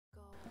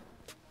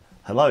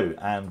Hello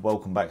and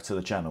welcome back to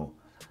the channel.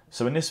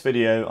 So in this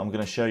video I'm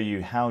going to show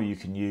you how you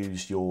can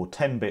use your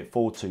 10-bit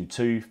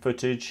 422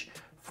 footage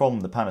from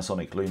the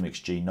Panasonic Lumix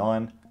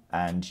G9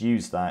 and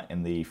use that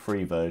in the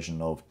free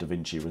version of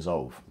Davinci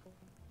Resolve.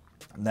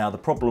 Now the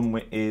problem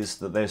is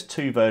that there's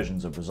two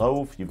versions of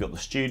Resolve. You've got the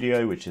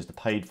Studio, which is the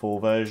paid for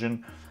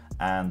version,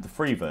 and the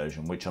free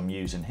version, which I'm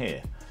using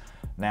here.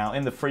 Now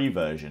in the free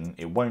version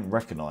it won't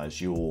recognise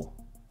your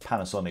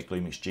Panasonic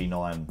Lumix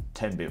G9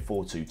 10-bit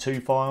 422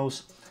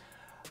 files.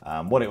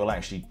 What it will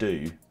actually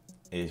do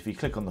is if you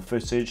click on the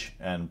footage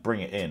and bring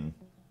it in,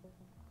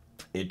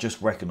 it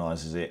just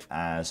recognises it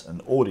as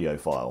an audio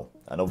file,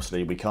 and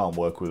obviously we can't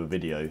work with a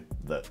video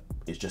that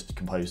is just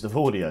composed of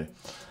audio.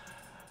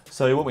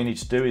 So what we need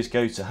to do is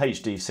go to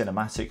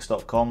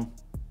hdcinematics.com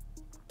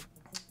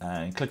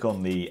and click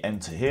on the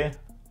enter here.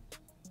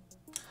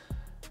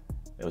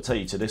 It will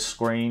take you to this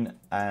screen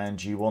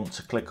and you want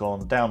to click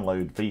on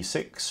download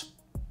v6.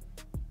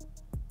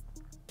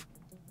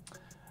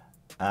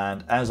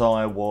 And as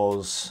I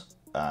was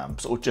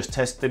sort of just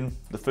testing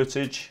the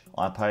footage,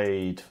 I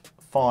paid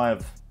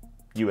 $5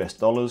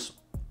 US,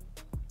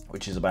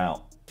 which is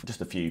about just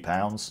a few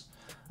pounds.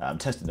 I'm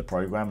testing the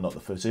program, not the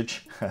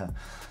footage.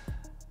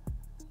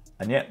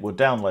 And yet we'll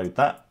download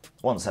that.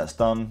 Once that's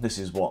done, this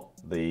is what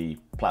the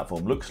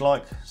platform looks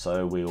like.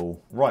 So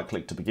we'll right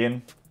click to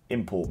begin,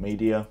 import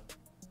media.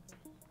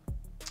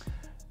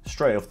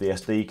 Straight off the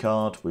SD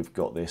card, we've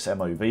got this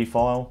MOV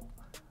file.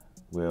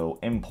 We'll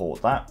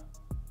import that.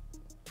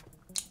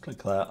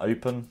 Click that,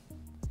 open,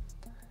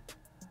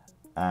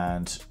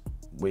 and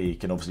we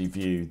can obviously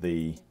view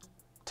the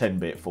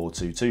 10-bit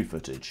 422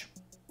 footage.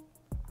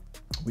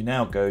 We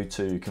now go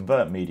to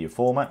convert media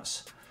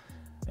formats.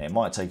 It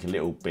might take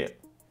a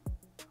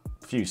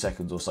few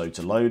seconds or so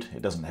to load.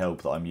 It doesn't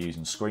help that I'm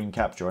using screen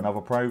capture and other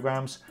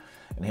programs.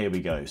 And here we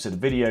go. So the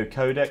video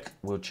codec,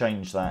 we'll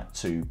change that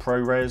to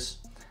ProRes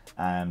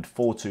and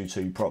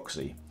 422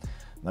 proxy.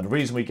 Now the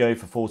reason we go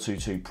for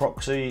 422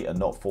 proxy and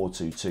not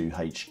 422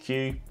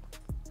 HQ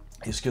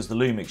is because the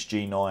Lumix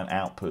G9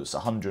 outputs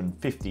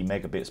 150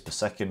 megabits per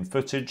second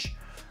footage.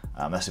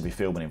 That's if you're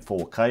filming in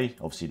 4K,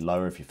 obviously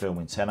lower if you're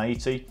filming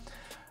 1080.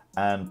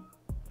 And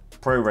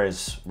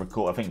ProRes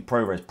record, I think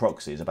ProRes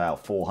proxy is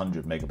about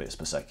 400 megabits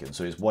per second,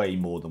 so it's way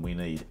more than we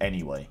need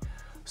anyway.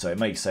 So it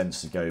makes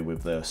sense to go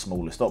with the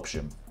smallest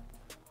option.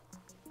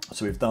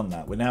 So we've done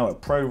that. We're now at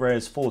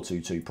ProRes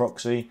 422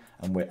 proxy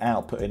and we're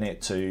outputting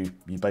it to,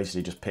 you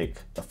basically just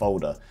pick a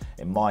folder.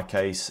 In my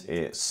case,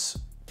 it's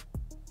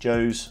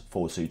Joe's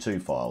 422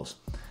 files,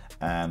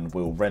 and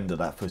we'll render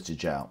that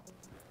footage out.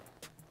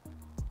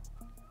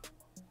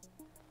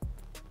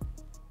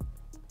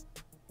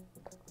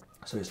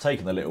 So it's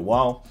taken a little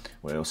while.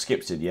 We'll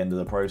skip to the end of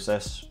the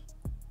process.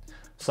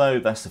 So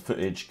that's the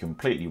footage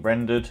completely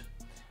rendered.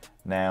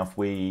 Now if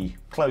we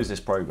close this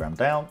program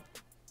down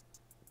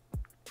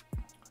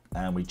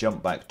and we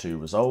jump back to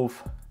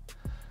Resolve,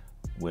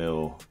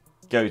 we'll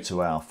go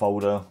to our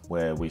folder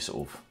where we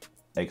sort of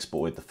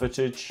exported the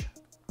footage.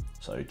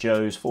 So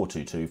Joe's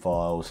 422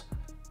 files,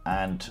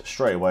 and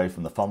straight away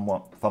from the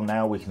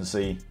thumbnail we can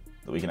see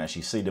that we can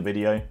actually see the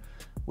video.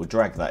 We'll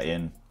drag that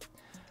in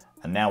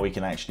and now we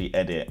can actually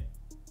edit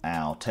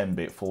our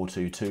 10-bit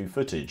 422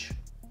 footage.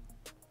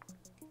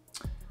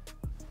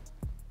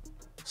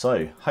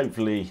 So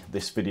hopefully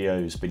this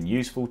video has been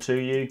useful to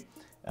you.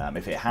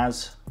 If it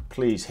has,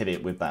 please hit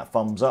it with that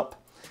thumbs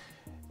up.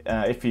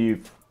 If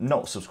you've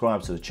not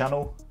subscribed to the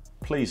channel,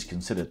 please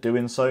consider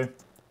doing so.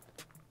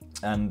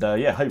 And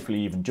yeah, hopefully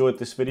you've enjoyed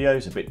this video.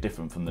 It's a bit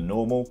different from the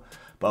normal,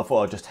 but I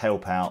thought I'd just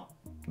help out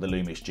the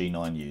Lumix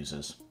G9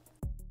 users.